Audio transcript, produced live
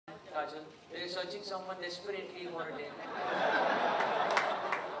Kajol. They're searching someone desperately for a date.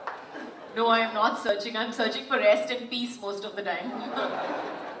 No, I am not searching. I'm searching for rest and peace most of the time.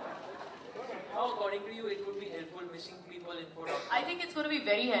 How, according to you, it would be helpful missing people in photo? I think it's going to be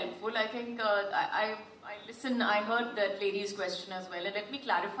very helpful. I think I heard that lady's question as well, and let me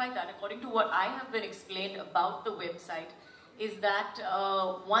clarify that. According to what I have been explained about the website, is that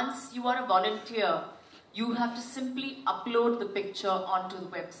once you are a volunteer, you have to simply upload the picture onto the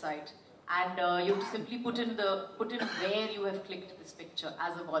website, and you have to simply put in where you have clicked this picture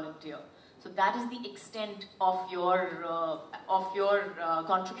as a volunteer. So that is the extent of your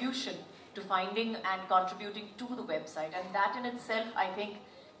contribution to finding and contributing to the website, and that in itself, I think,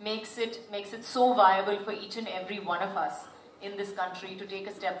 makes it so viable for each and every one of us in this country to take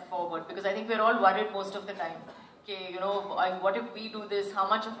a step forward. Because I think we're all worried most of the time. Okay, what if we do this? How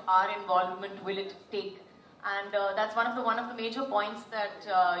much of our involvement will it take? And that's one of the major points that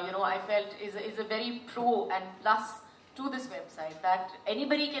I felt is a very pro and plus to this website, that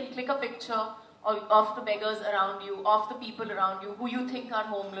anybody can click a picture of the beggars around you, of the people around you who you think are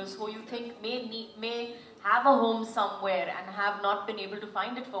homeless, who you think may have a home somewhere and have not been able to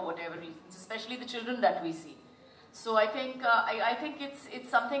find it for whatever reasons, especially the children that we see. So I think it's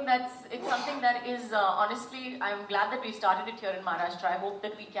something that is honestly, I'm glad that we started it here in Maharashtra. I hope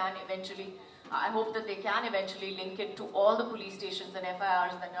that they can eventually link it to all the police stations and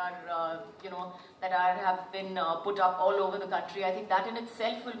FIRs that have been put up all over the country. I think that in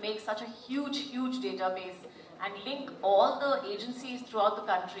itself will make such a huge database and link all the agencies throughout the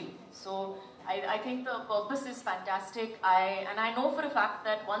country. So I think the purpose is fantastic. And I know for a fact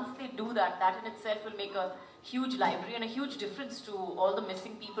that once they do that, that in itself will make a huge library and a huge difference to all the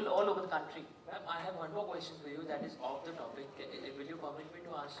missing people all over the country. Ma'am, I have one more question for you that is off the topic. Will you permit me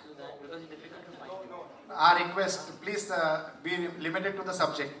to ask you that? Because it's difficult to find you. Our request, please be limited to the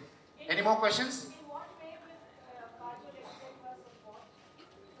subject. Any more questions? In what way will Kajol extend her support?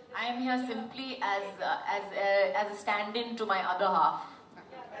 I am here simply as a stand-in to my other half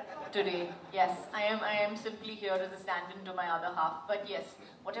today. Yes, I am simply here as a stand-in to my other half. But yes,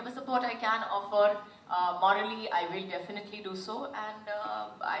 whatever support I can offer morally, I will definitely do so. And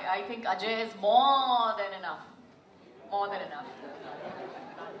I think Ajay is more than enough. More than enough.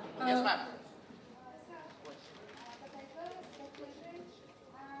 Yes, ma'am.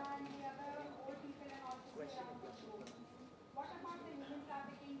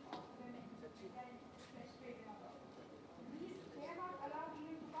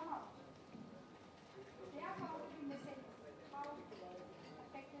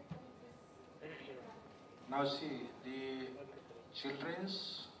 Now see, the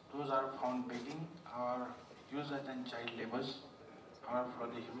children's, those are found begging or used as child laborers or for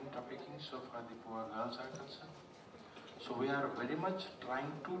the human trafficking, so far the poor girls are concerned. So we are very much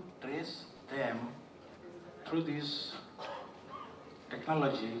trying to trace them through this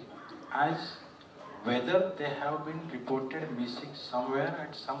technology as whether they have been reported missing somewhere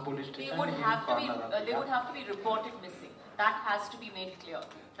at some police station. They would have to be reported missing. That has to be made clear.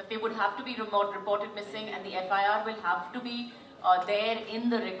 That they would have to be reported missing, and the FIR will have to be there in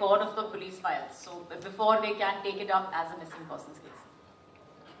the record of the police files. So before they can take it up as a missing persons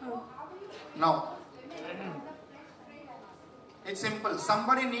case. Now, it's simple.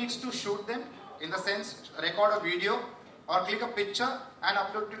 Somebody needs to shoot them, in the sense, record a video or click a picture and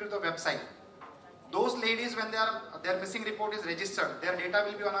upload it to the website. Those ladies, when their missing report is registered, their data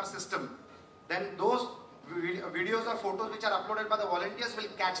will be on our system. Then those videos or photos which are uploaded by the volunteers will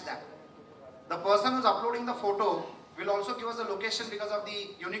catch that. The person who's uploading the photo will also give us a location because of the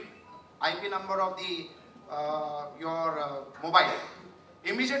unique IP number of the your mobile.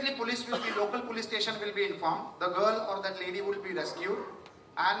 Immediately local police station will be informed. The girl or that lady will be rescued,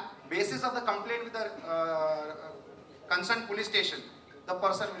 and basis of the complaint with the concerned police station, the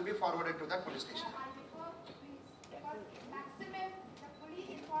person will be forwarded to that police station.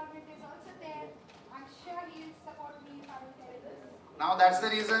 Now that's the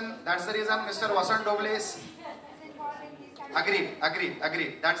reason Mr. Vasant Doble is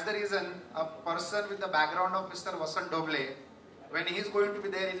agreed. That's the reason a person with the background of Mr. Vasant Doble, when he is going to be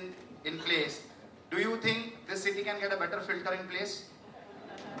there in place, do you think this city can get a better filter in place?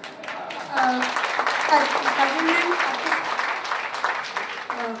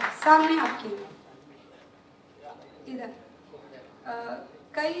 सामने आपके इधर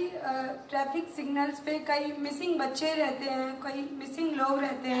कई traffic signals पे कई missing बच्चे रहते हैं, कई मिसिंग लोग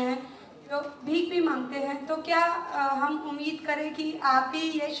रहते हैं जो भीख भी मांगते हैं। तो क्या हम उम्मीद करें कि आप ही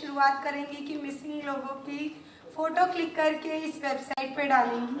ये शुरुआत करेंगी कि मिसिंग लोगों की फोटो क्लिक करके इस वेबसाइट पे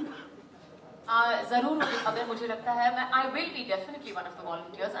डालेंगी? ज़रूर अगर मुझे लगता है मैं I will be definitely one of the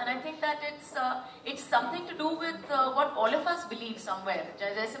volunteers and I think that it's something to do with what all of us believe somewhere.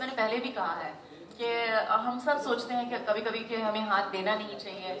 जैसे मैंने पहले भी कहा है कि हम सब सोचते हैं कि कभी-कभी कि हमें हाथ देना नहीं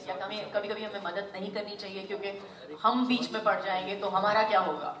चाहिए या कभी-कभी हमें मदद नहीं करनी चाहिए क्योंकि हम बीच में पड़ जाएंगे तो हमारा क्या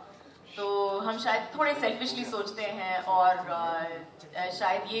होगा. तो हम शायद थोड़े सेल्फिशली सोचते हैं और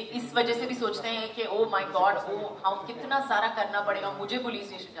शायद ये इस वजह से भी सोचते हैं कि ओ माय गॉड हम कितना सारा करना पड़ेगा, मुझे पुलिस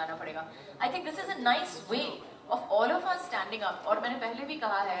स्टेशन जाना पड़ेगा. I think this is a nice way of all of us standing up. और मैंने पहले भी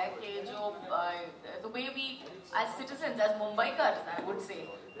कहा है कि जो the way we as citizens, as Mumbaikars, I would say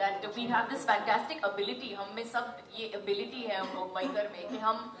that we have this fantastic ability. हम में सब ये ability है मुंबईकर में कि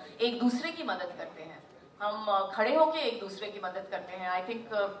हम एक दूसरे की मदद करते हैं, हम खड़े होके एक दूसरे की मदद करते हैं. I think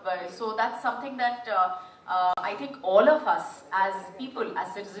so that's something that I think all of us as people,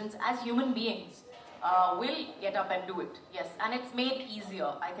 as citizens, as human beings will get up and do it. Yes, and it's made easier.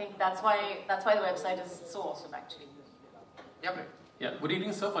 I think that's why the website is so awesome actually. Yeah, good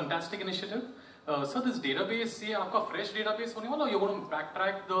evening sir, fantastic initiative. Sir, this database, ये आपका fresh database होने वाला, you're going to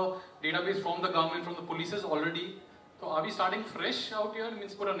backtrack the database from the government, from the polices already. So are we starting fresh out here?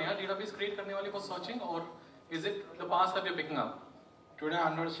 Means पूरा नया database create करने वाले for searching, or is it the past that we're picking up? Today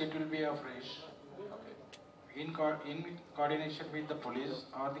onwards it will be a fresh. In coordination with the police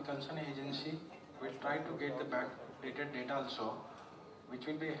or the concerned agency, we'll try to get the backdated data also, which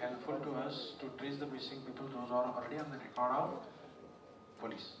will be helpful to us to trace the missing people those are already on the record of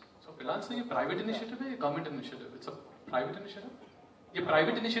police. So फिलहाल से ये private initiative है या government initiative? It's a private initiative? ये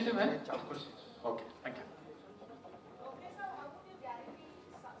private initiative है? Of course. Okay, thank you. Okay, sir, how would you guarantee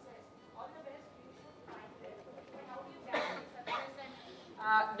success? All the best, you should find it. But how do you guarantee success?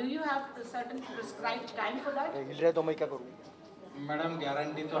 And do you have a certain prescribed time for that? तो मैं क्या करूँ? Madam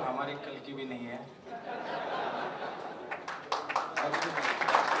guarantee तो हमारी कल की भी नहीं है.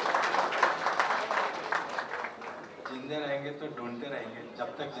 जिंदे रहेंगे तो ढूंढते रहेंगे जब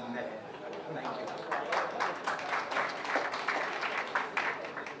तक जिंदे हैं. Thank you.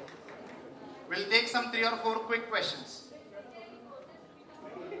 We'll take some 3 or 4 quick questions.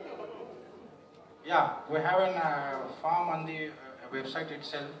 Yeah, we have a form on the website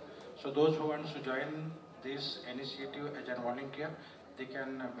itself. So those who want to join this initiative as a volunteer, they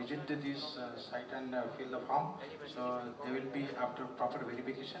can visit this site and fill the form. So they will be, after proper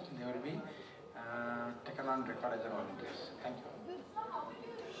verification, they will be taken on record as a volunteers. Thank you. So how will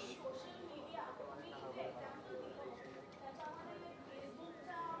you use social media? We give the example त्याच्यामध्ये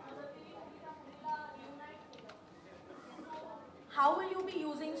Facebookच्या मदतीने मुलीला unite केलं. So how will you be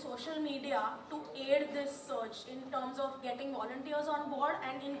using social media to aid this search in terms of getting volunteers on board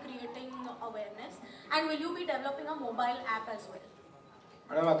and in creating awareness? And will you be developing a mobile app as well?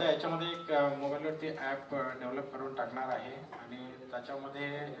 Madam आता याच्यामध्ये एक मोबाईलवरती app develop करून टाकणार आहे आणि त्याच्यामध्ये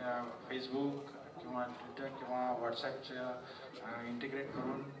Facebook किंवा ट्विटर किंवा व्हॉट्सॲपचं इंटिग्रेट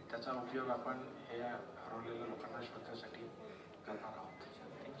करून त्याचा उपयोग आपण हे हरवलेल्या लोकांना शोधण्यासाठी करणार आहोत.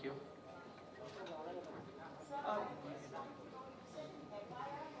 Thank you.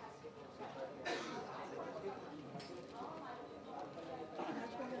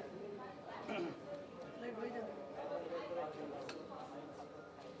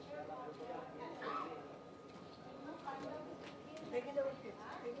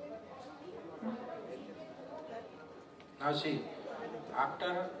 Now see,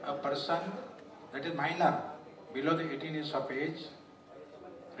 after a person that is minor, below the 18 years of age,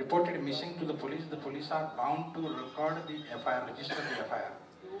 reported missing to the police are bound to record the FIR, register the FIR.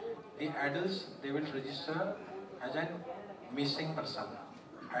 The adults, they will register as a missing person,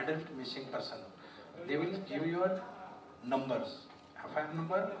 adult missing person. They will give your numbers, FIR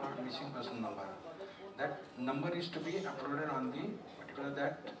number or missing person number. That number is to be uploaded on the particular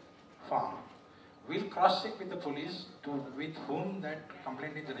that form. We'll cross-check with the police with whom that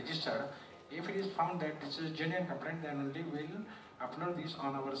complaint is registered. If it is found that this is a genuine complaint, then only we'll upload this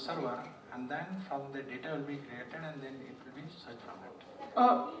on our server, and then from the data will be created, and then it will be searched from that.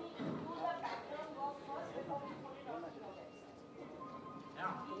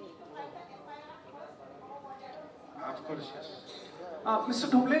 Yeah. Of course, yes. Mr.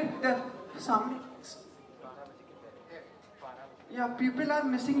 Dhuble, there, Samne. Yeah, people are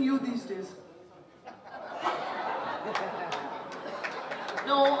missing you these days.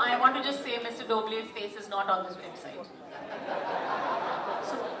 No, I want to just say Mr. Doble's face is not on this website.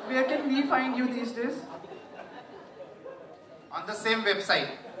 So, where can we find you these days? On the same website.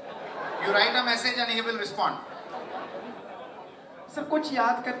 You write a message and he will respond. Sir कुछ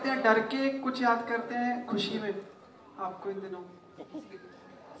याद करते हैं डर के, कुछ याद करते हैं खुशी में आपको इन दिनों.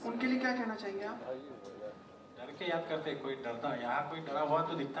 उनके लिए क्या कहना चाहेंगे आप? डर के याद करते, कोई डरता, यहाँ कोई डरा हुआ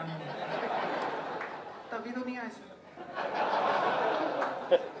तो दिखता नहीं, तभी तो नहीं आए sir.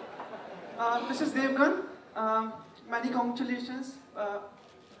 Mrs. Devgan, many congratulations.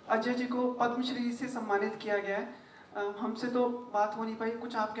 Ajay ji को पद्मश्री से सम्मानित किया गया है। हमसे तो बात हो नहीं पाई,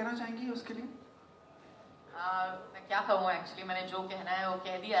 कुछ आप कहना चाहेंगी उसके लिए? मैं क्या कहूँ, एक्चुअली मैंने जो कहना है वो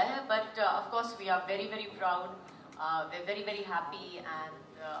कह दिया है, but of course we are very very proud, we are very very happy and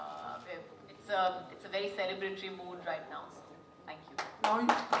it's a very celebratory mood right now. So thank you. Now, would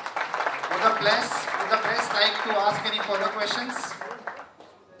the press like to ask any further questions?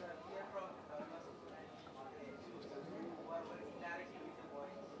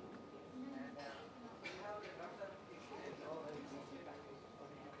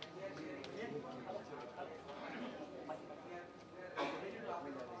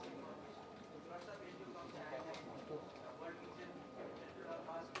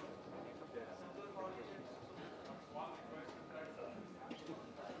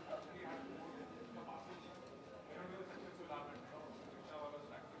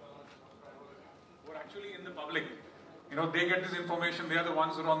 Actually in the public, you know, they get this information, they are the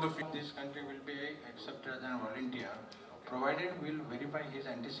ones who are on the field. This country will be accepted as a volunteer, provided we'll verify his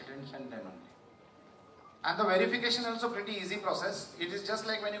antecedents and then only. And the verification is also pretty easy process. It is just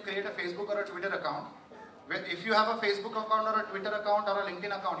like when you create a Facebook or a Twitter account. If you have a Facebook account or a Twitter account or a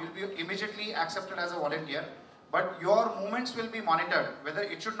LinkedIn account, you'll be immediately accepted as a volunteer. But your movements will be monitored. Whether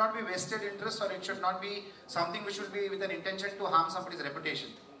it should not be vested interest or it should not be something which should be with an intention to harm somebody's reputation.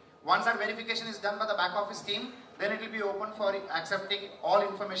 Once that verification is done by the back office team, then it will be open for accepting all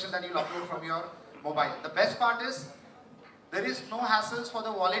information that you'll upload from your mobile. The best part is, there is no hassles for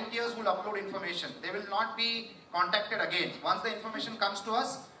the volunteers who will upload information. They will not be contacted again. Once the information comes to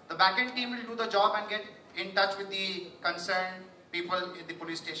us, the backend team will do the job and get in touch with the concerned people in the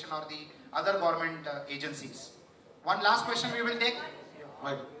police station or the other government agencies. One last question we will take.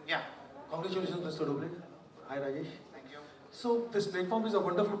 Hi. Yeah. Congratulations, Mr. Doble. Hi, Rajesh. Thank you. So this platform is a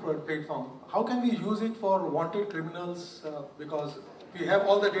wonderful platform. How can we use it for wanted criminals? Because we have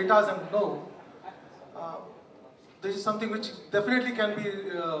all the data and know. This is something which definitely can be,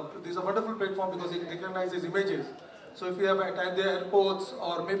 this is a wonderful platform because it recognizes images. So if we have at the airports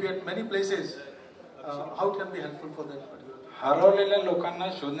or maybe at many places, how it can be helpful for that particular? हरवलेल्या लोकांना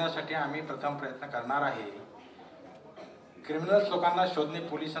शोधण्यासाठी आम्ही प्रथम प्रयत्न करणार आहे. Criminals लोकांना शोधणे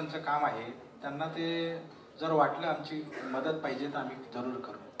पोलिसांचं काम आहे. त्यांना ते जर वाटलं आमची मदत पाहिजे तर आम्ही जरूर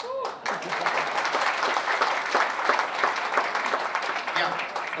करू.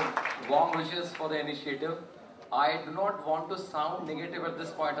 Warm wishes for the initiative. I do not want to sound negative at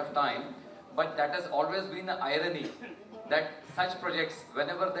this point of time, but that has always been the irony that such projects,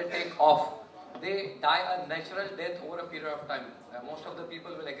 whenever they take off, they die a natural death over a period of time. Most of the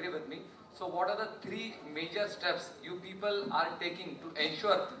people will agree with me. So what are the three major steps you people are taking to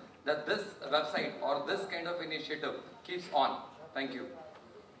ensure that this website or this kind of initiative keeps on? Thank you.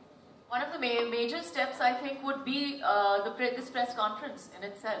 One of the major steps, I think, would be this press conference in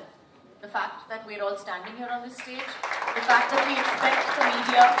itself. The fact that we're all standing here on this stage, the fact that we expect the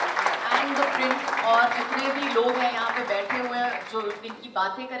media and the print और जितने भी लोग हैं यहाँ पे बैठे हुए हैं जो इनकी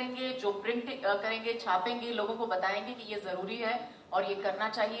बातें करेंगे, जो प्रिंट करेंगे, छापेंगे, लोगों को बताएंगे कि ये ज़रूरी है और ये करना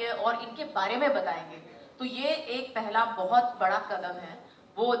चाहिए और इनके बारे में बताएंगे. तो ये एक पहला बहुत बड़ा कदम है.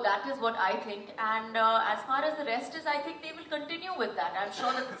 That is what I think, and as far as the rest is, I think they will continue with that. I'm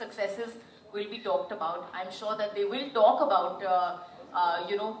sure that the successes will be talked about. I'm sure that they will talk about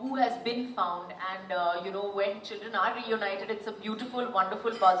who has been found, and when children are reunited, it's a beautiful,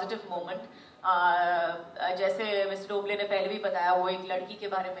 wonderful, positive moment. जैसे mister doble ने पहले भी बताया, वो एक लड़की के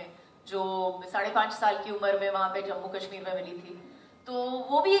बारे में जो 5.5 साल की उम्र में वहाँ पे जम्मू कश्मीर में मिली थी. तो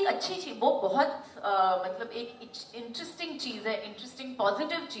वो भी एक अच्छी चीज, वो बहुत मतलब एक इंटरेस्टिंग चीज है, इंटरेस्टिंग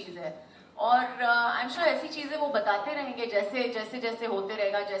पॉजिटिव चीज है. और आई एम श्योर ऐसी चीजें वो बताते रहेंगे जैसे जैसे होते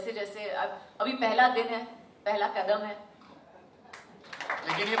रहेगा, जैसे जैसे अभी पहला दिन है, पहला कदम है.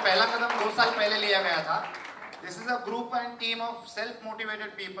 लेकिन ये पहला कदम 2 साल पहले लिया गया था. This is a group and team of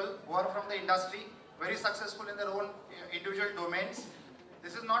self-motivated people who are from the industry, very successful in their own individual domains.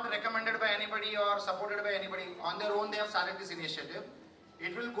 This is not recommended by anybody or supported by anybody. On their own, they have started this initiative.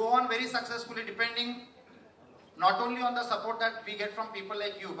 It will go on very successfully, depending not only on the support that we get from people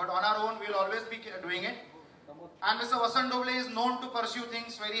like you, but on our own, we will always be doing it. And Mr. Vasant Doble is known to pursue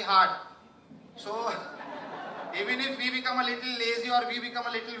things very hard. So, even if we become a little lazy or we become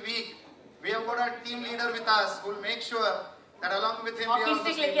a little weak, we have got a team leader with us who will make sure that along with him we are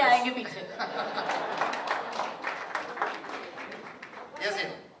also लेके आएंगे पीछे. Yes,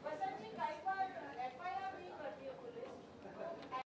 yes.